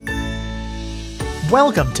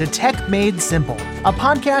Welcome to Tech Made Simple, a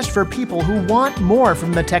podcast for people who want more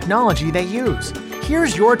from the technology they use.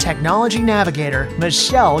 Here's your technology navigator,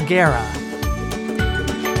 Michelle Guerra.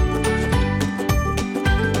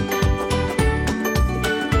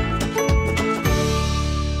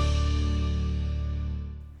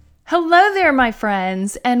 Hello there, my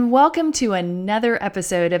friends, and welcome to another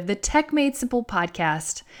episode of the Tech Made Simple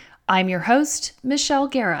podcast. I'm your host, Michelle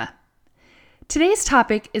Guerra. Today's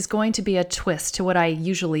topic is going to be a twist to what I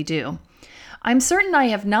usually do. I'm certain I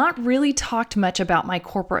have not really talked much about my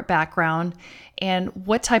corporate background and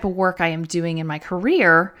what type of work I am doing in my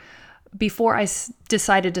career before I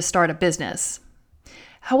decided to start a business.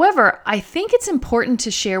 However, I think it's important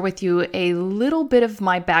to share with you a little bit of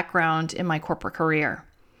my background in my corporate career,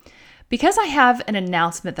 because I have an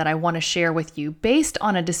announcement that I want to share with you based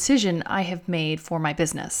on a decision I have made for my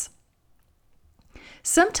business.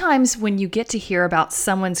 Sometimes when you get to hear about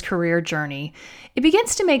someone's career journey, it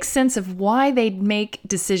begins to make sense of why they make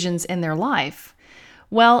decisions in their life.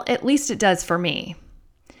 Well, at least it does for me.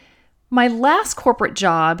 My last corporate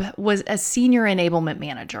job was as senior enablement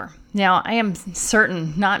manager. Now, I am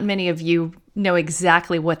certain not many of you know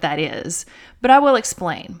exactly what that is, but I will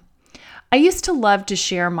explain. I used to love to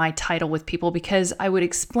share my title with people because I would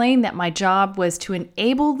explain that my job was to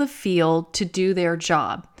enable the field to do their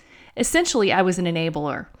job. Essentially, I was an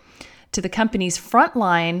enabler to the company's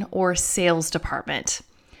frontline or sales department.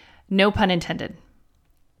 No pun intended.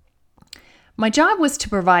 My job was to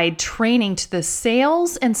provide training to the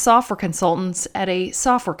sales and software consultants at a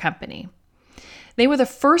software company. They were the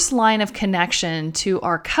first line of connection to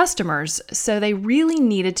our customers, so they really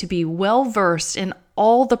needed to be well-versed in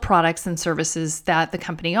all the products and services that the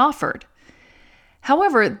company offered.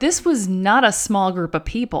 However, this was not a small group of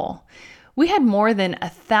people. We had more than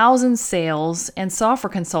 1,000 sales and software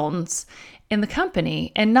consultants in the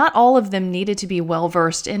company, and not all of them needed to be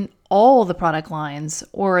well-versed in all the product lines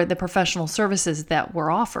or the professional services that were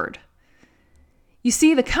offered. You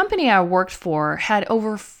see, the company I worked for had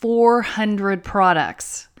over 400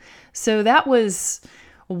 products, so that was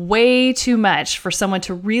way too much for someone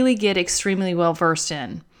to really get extremely well-versed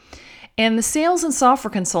in. And the sales and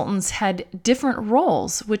software consultants had different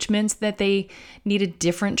roles, which meant that they needed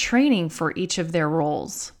different training for each of their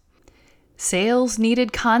roles. Sales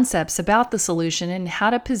needed concepts about the solution and how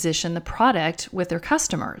to position the product with their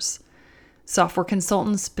customers. Software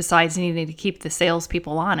consultants, besides needing to keep the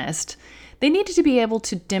salespeople honest, they needed to be able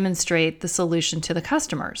to demonstrate the solution to the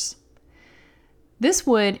customers. This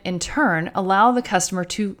would, in turn, allow the customer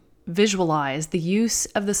to visualize the use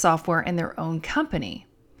of the software in their own company.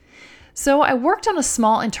 So I worked on a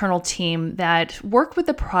small internal team that worked with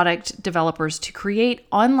the product developers to create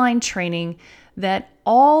online training that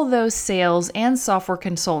all those sales and software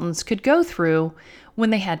consultants could go through when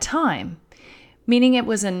they had time, meaning it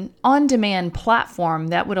was an on-demand platform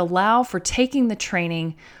that would allow for taking the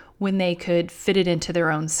training when they could fit it into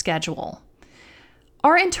their own schedule.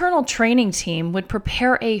 Our internal training team would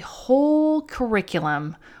prepare a whole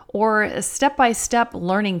curriculum or a step-by-step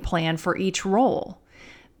learning plan for each role.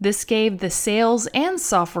 This gave the sales and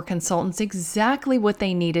software consultants exactly what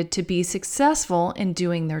they needed to be successful in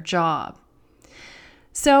doing their job.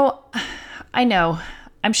 So, I know,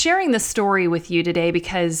 I'm sharing this story with you today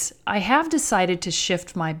because I have decided to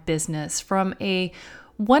shift my business from a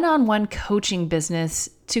one-on-one coaching business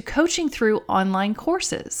to coaching through online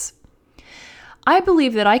courses. I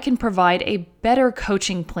believe that I can provide a better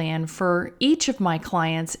coaching plan for each of my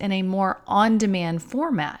clients in a more on-demand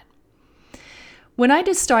format. When I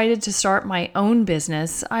decided to start my own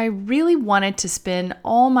business, I really wanted to spend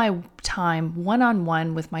all my time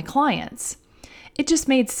one-on-one with my clients. It just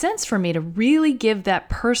made sense for me to really give that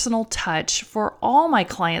personal touch for all my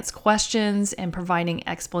clients' questions and providing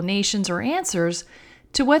explanations or answers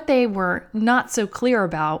to what they were not so clear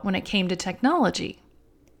about when it came to technology.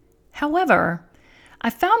 However, I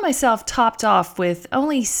found myself topped off with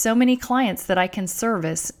only so many clients that I can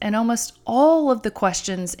service, and almost all of the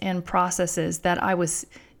questions and processes that I was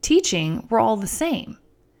teaching were all the same.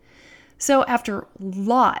 So after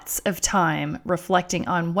lots of time reflecting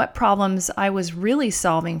on what problems I was really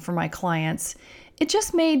solving for my clients, it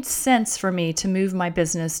just made sense for me to move my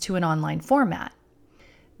business to an online format.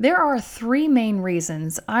 There are 3 main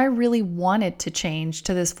reasons I really wanted to change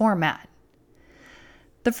to this format.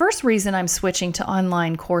 The first reason I'm switching to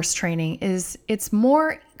online course training is it's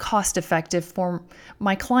more cost-effective for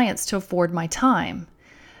my clients to afford my time.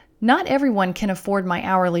 Not everyone can afford my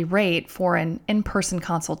hourly rate for an in-person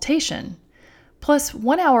consultation. Plus,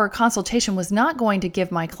 1-hour consultation was not going to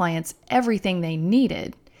give my clients everything they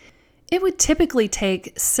needed. it would typically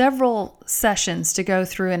take several sessions to go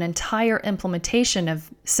through an entire implementation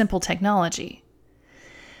of simple technology.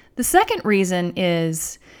 The second reason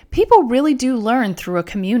is people really do learn through a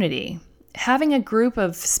community. Having a group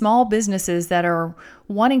of small businesses that are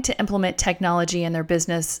wanting to implement technology in their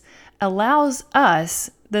business allows us,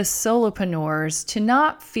 the solopreneurs, to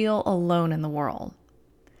not feel alone in the world.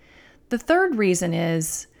 The third reason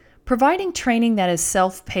is providing training that is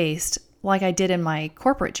self-paced, like I did in my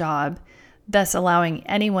corporate job, thus allowing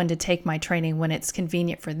anyone to take my training when it's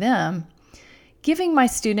convenient for them, giving my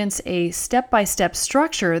students a step-by-step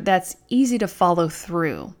structure that's easy to follow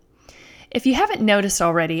through. If you haven't noticed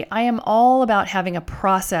already, I am all about having a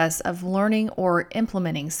process of learning or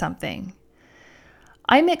implementing something.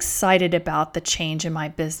 I'm excited about the change in my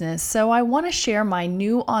business, so I want to share my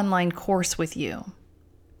new online course with you.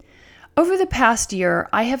 Over the past year,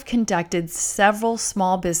 I have conducted several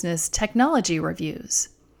small business technology reviews.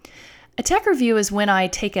 A tech review is when I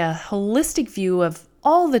take a holistic view of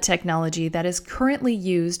all the technology that is currently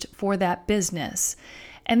used for that business,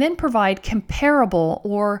 and then provide comparable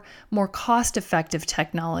or more cost-effective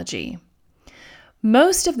technology.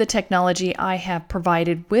 Most of the technology I have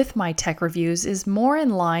provided with my tech reviews is more in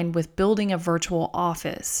line with building a virtual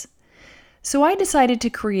office. So I decided to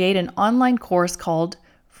create an online course called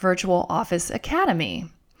Virtual Office Academy,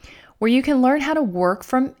 where you can learn how to work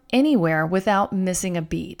from anywhere without missing a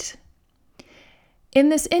beat. In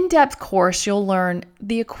this in-depth course, you'll learn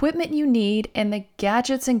the equipment you need and the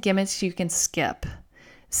gadgets and gimmicks you can skip,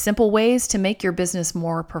 simple ways to make your business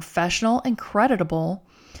more professional and creditable,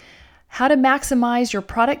 how to maximize your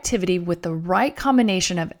productivity with the right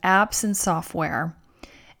combination of apps and software,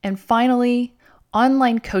 and finally,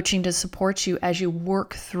 online coaching to support you as you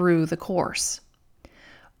work through the course.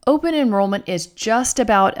 Open enrollment is just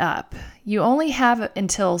about up. You only have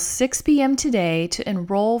until 6 p.m. today to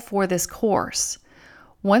enroll for this course.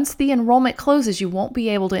 Once the enrollment closes, you won't be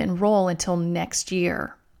able to enroll until next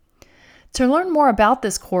year. To learn more about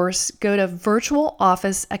this course, go to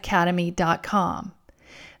virtualofficeacademy.com.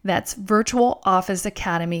 That's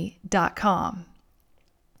virtualofficeacademy.com.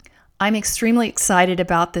 I'm extremely excited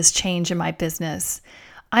about this change in my business.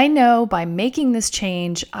 I know by making this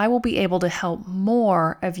change, I will be able to help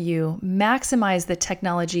more of you maximize the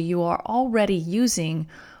technology you are already using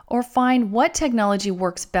or find what technology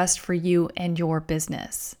works best for you and your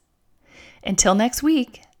business. Until next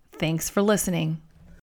week, thanks for listening.